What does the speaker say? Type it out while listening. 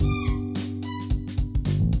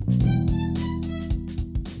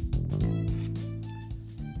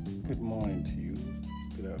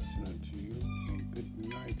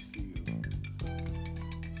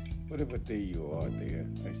Whatever day you are there,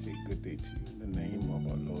 I say good day to you in the name of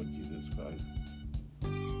our Lord Jesus Christ,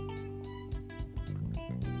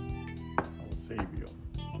 our Savior.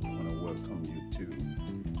 I want to welcome you to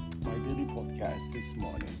my daily podcast this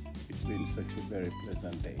morning. It's been such a very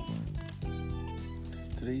pleasant day.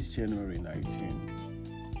 Today is January 19,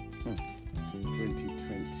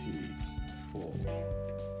 2024.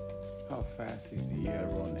 How fast is the year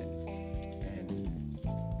running? And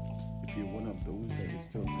if you're one of those that is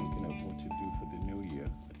still thinking of what to do for the new year,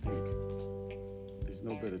 I think there's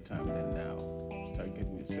no better time than now. Start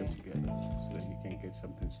getting yourself together so that you can get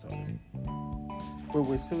something started. But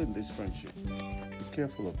we're still in this friendship. Be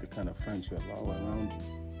careful of the kind of friends you allow around you.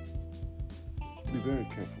 Be very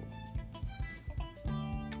careful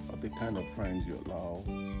of the kind of friends you allow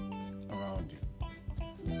around you.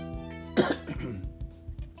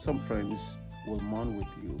 Some friends will mourn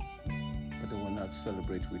with you, but they will not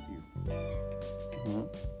celebrate with you.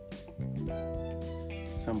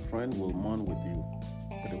 Some friend will mourn with you,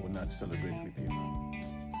 but they will not celebrate with you.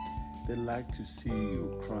 They like to see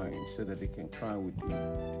you crying so that they can cry with you.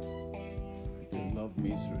 They love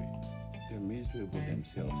misery. They're miserable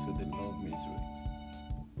themselves, so they love misery.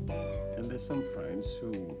 And there's some friends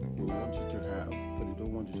who will want you to have, but they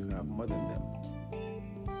don't want you to have more than them.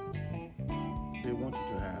 They want you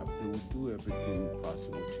to have. They will do everything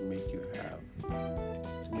possible to make you have,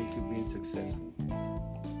 to make you being successful.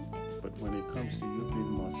 But when it comes to you being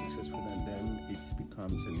more successful than them, it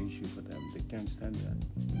becomes an issue for them. They can't stand that.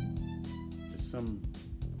 There's some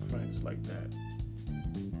friends like that.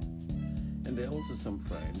 And there are also some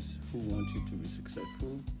friends who want you to be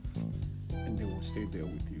successful, and they will stay there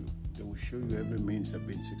with you. They will show you every means of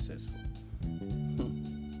being successful.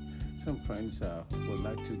 Some friends would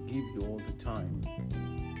like to give you all the time,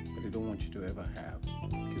 but they don't want you to ever have,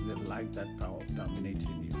 because they like that power of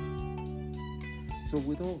dominating you. So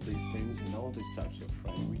with all these things and all these types of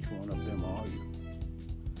friends, which one of them are you?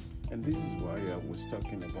 And this is why I was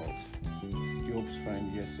talking about Job's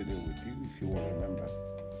friend yesterday with you, if you will remember.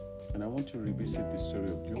 And I want to revisit the story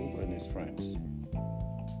of Job and his friends.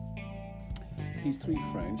 His three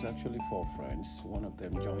friends, actually four friends, one of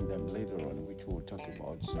them joined them later on, which we'll talk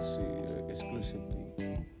about exclusively.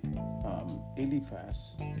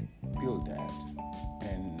 Eliphaz, Bildad,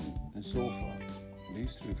 and Zophar.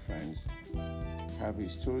 These three friends have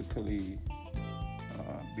historically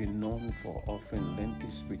been known for offering lengthy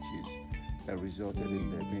speeches that resulted in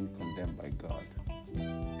their being condemned by God.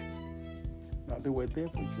 Now, they were there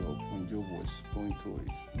for Job when Job was going through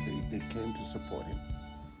it. They came to support him.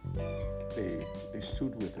 They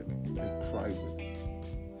stood with him. They cried with him.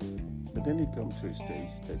 But then it comes to a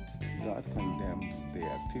stage that God condemned their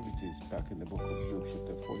activities back in the book of Job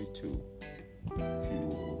chapter 42. If you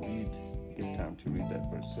get time to read that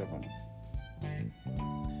verse 7,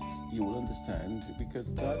 you will understand, because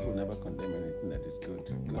God will never condemn anything that is good.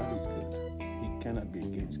 God is good. He cannot be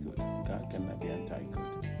against good. God cannot be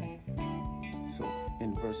anti-good. So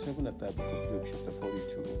in verse 7 of that book of Job chapter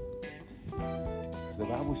 42, the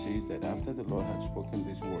Bible says that after the Lord had spoken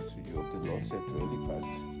these words to Job, the Lord said to Eliphaz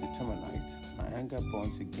the Temanite, "My anger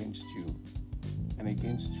burns against you and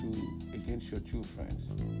against your two friends,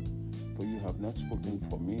 for you have not spoken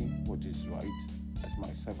for me what is right, as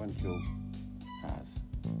my servant Job has."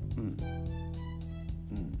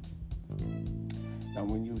 Now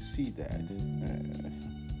when you see that,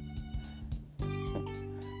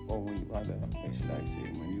 or should I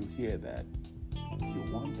say, when you hear that, you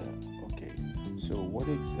wonder, okay, so what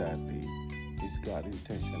exactly is God's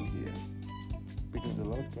intention here? Because the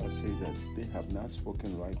Lord God said that they have not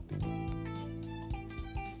spoken rightly,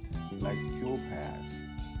 like Job has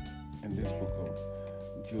in this book of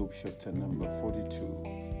Job chapter number 42.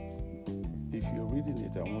 If you're reading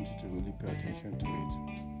it, I want you to really pay attention to it.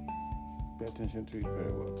 Pay attention to it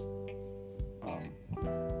very well.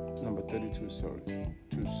 Number 32,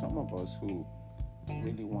 to some of us who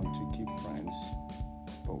really want to keep friends,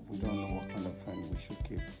 but we don't know what kind of friend we should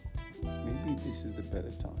keep. Maybe this is the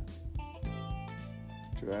better time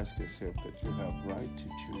to ask yourself that you have right to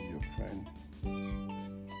choose your friend,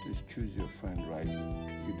 to choose your friend rightly.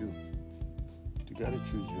 You do. You got to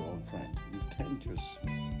choose your own friend. You can't just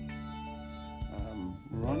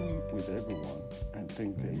run with everyone and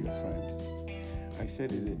think they're your friends. I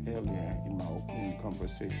said it earlier in my opening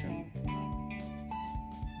conversation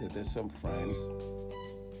that there's some friends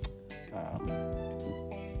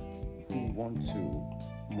who want to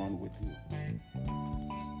mourn with you.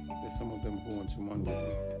 There's some of them who want to mourn with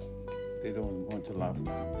you. They don't want to laugh with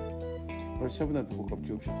you. Verse 7 of the book of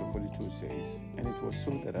Job chapter 42 says, "And it was so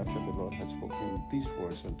that after the Lord had spoken these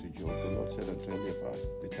words unto Job, the Lord said unto Eliphaz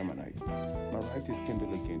the Temanite, My right is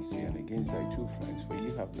kindled against thee and against thy two friends, for ye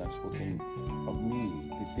have not spoken of me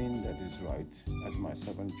the thing that is right, as my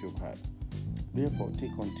servant Job had. Therefore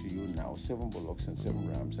take unto you now 7 bullocks and 7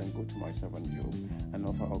 rams, and go to my servant Job, and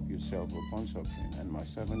offer up yourself a burnt offering, and my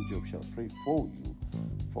servant Job shall pray for you.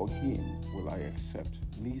 For him will I accept,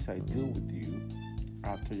 lest I deal with you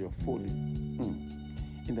after your folly,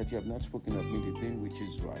 in that you have not spoken of me the thing which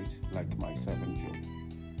is right, like my servant Job."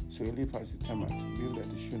 So Eliphaz the Temanite, Bildad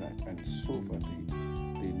the Shunammite, and Zophar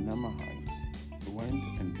the Naamahite went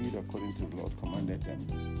and did according to the Lord commanded them.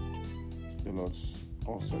 The Lord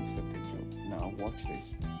also accepted Job. Now watch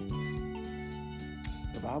this.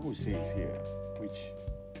 The Bible says here, which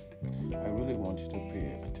I really want you to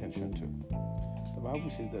pay attention to. The Bible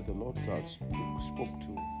says that the Lord God spoke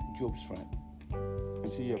to Job's friend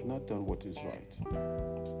and said, "You have not done what is right."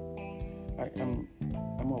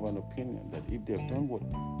 I'm of an opinion that if they have done what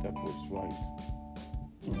that was right,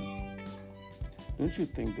 don't you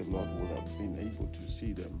think the Lord would have been able to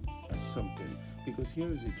see them as something? Because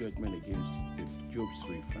here is a judgment against Job's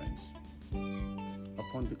 3 friends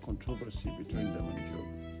upon the controversy between them and Job.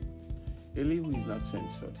 Elihu is not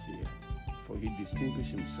censored here, for he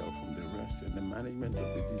distinguished himself from the rest in the management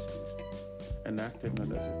of the dispute and acted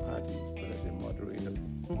not as a party but as a moderator.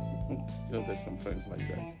 There's some friends like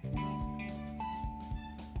that.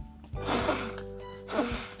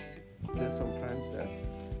 There's some friends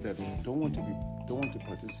that don't want to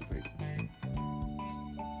participate.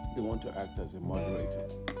 They want to act as a moderator.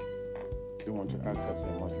 They want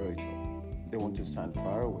to stand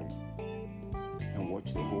far away and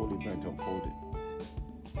watch the whole event unfolding.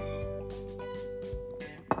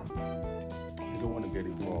 They don't want to get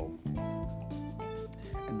involved.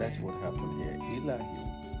 And that's what happened here.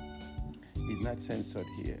 Elihu is not censored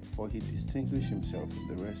here, for he distinguished himself from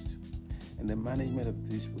the rest in the management of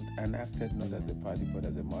the dispute and acted not as a party but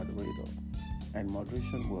as a moderator. And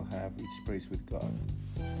moderation will have its place with God,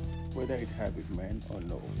 whether it have with men or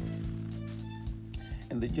no.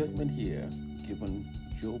 And the judgment here given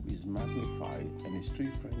Job is magnified, and his 3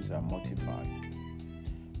 friends are mortified.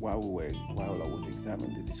 While I was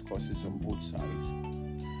examining the discourses on both sides,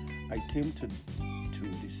 I come to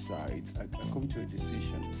a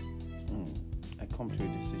decision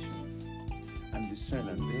and discern,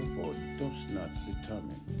 and therefore does not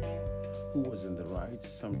determine who was in the right.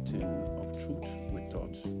 Something of truth we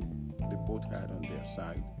thought they both had on their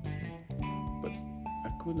side, but I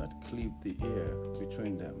could not cleave the air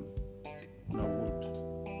between them, nor would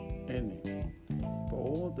any. For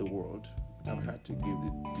all the world, I've had to give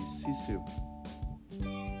the decisive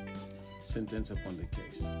sentence upon the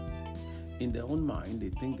case. In their own mind, they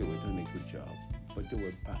think they were doing a good job, but they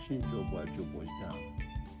were bashing Job while Job was down.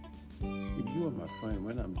 If you are my friend,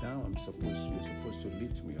 when I'm down, you're supposed to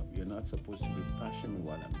lift me up. You're not supposed to be bashing me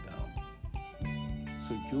while I'm down.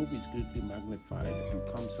 So Job is greatly magnified and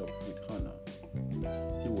comes up with honor.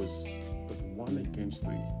 He was but 1 against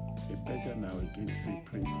 3, a beggar now against 3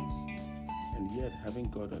 princes. And yet, having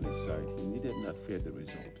God on his side, he needed not fear the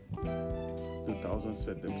result. The thousands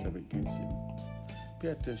set themselves against him. Pay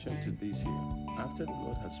attention to this here. After the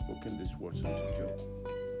Lord had spoken these words unto Job,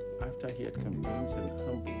 after he had convinced and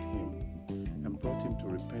humbled him and brought him to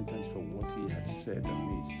repentance for what he had said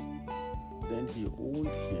amiss, then he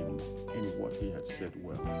owned him in what he had said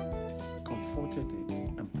well, comforted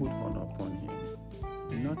him, and put honor upon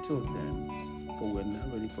him. Not till then, for we are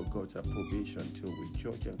not ready for God's approbation till we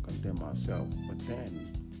judge and condemn ourselves. But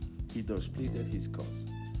then he thus pleaded his cause.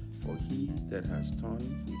 For he that has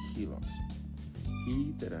torn will heal us.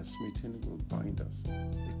 He that has smitten will bind us.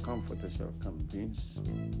 The Comforter shall convince.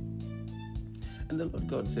 And the Lord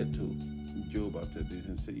God said to Job after this,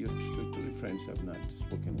 and said, "Your 3 friends have not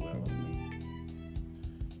spoken well of me."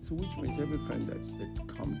 So which means every friend that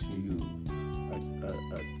come to you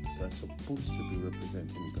are supposed to be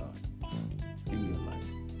representing God in your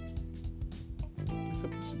life. They're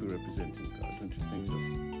supposed to be representing God, don't you think so?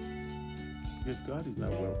 Because God is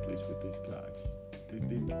not well pleased with these guys. They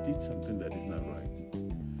did something that is not right,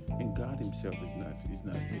 and God Himself is not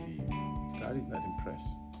really. God is not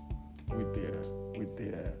impressed with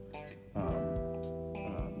their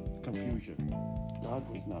confusion. God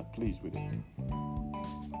was not pleased with it,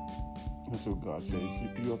 and so God says,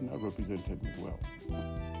 "You have not represented me well."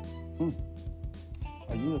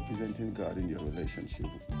 Are you representing God in your relationship,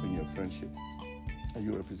 in your friendship? Are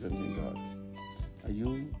you representing God? Are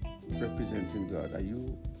you representing God? Are you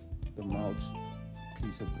the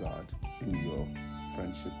mouthpiece of God in your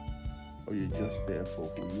friendship? Or you're just there for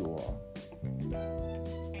who you are?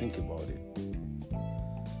 Think about it.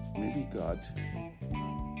 Maybe God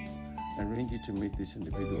arranged you to meet this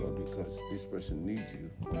individual because this person needs you,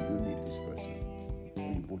 or you need this person,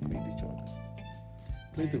 or you both need each other.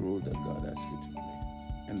 Play the role that God asked you to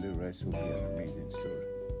play, and the rest will be an amazing story.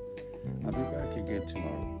 I'll be back again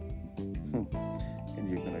tomorrow, and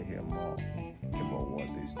you're going to hear more about what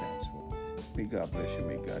this stands for. May God bless you,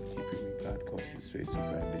 may God keep you, may God cause His face to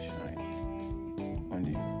brightly shine on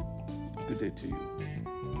you. Good day to you.